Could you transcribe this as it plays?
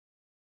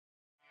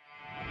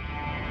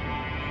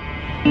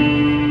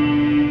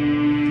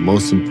The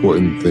most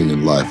important thing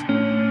in life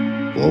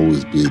will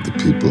always be the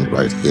people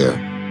right here,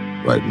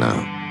 right now.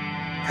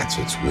 That's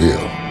what's real.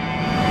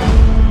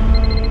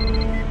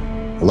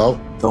 Hello?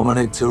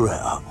 Dominic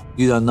Toretto.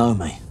 You don't know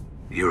me.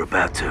 You're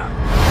about to.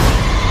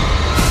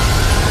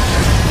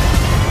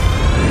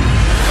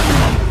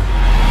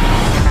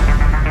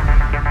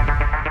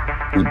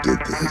 Who did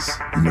this?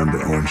 Remember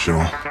Owen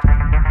Shaw?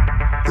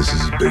 This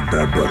is his big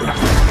bad brother.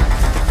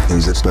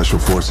 He's a special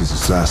forces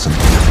assassin.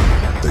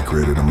 They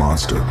created a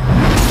monster.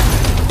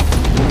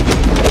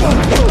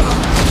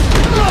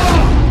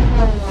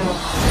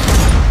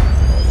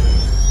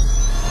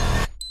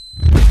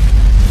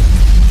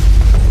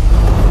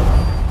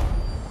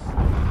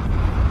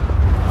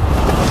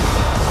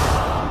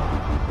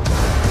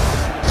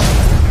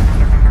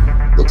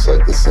 Looks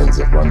like the sins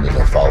of London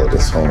have followed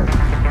us home.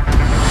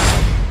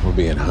 We're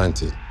being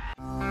hunted.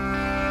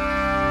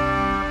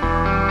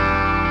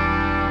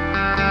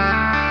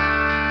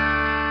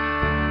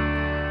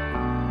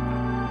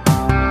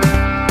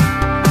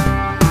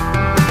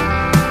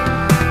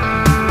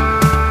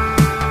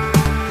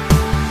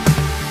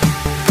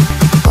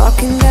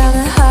 Walking down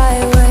the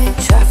highway,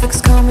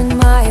 traffic's coming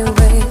my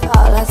way.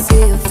 All I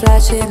see are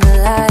flashing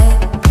lights.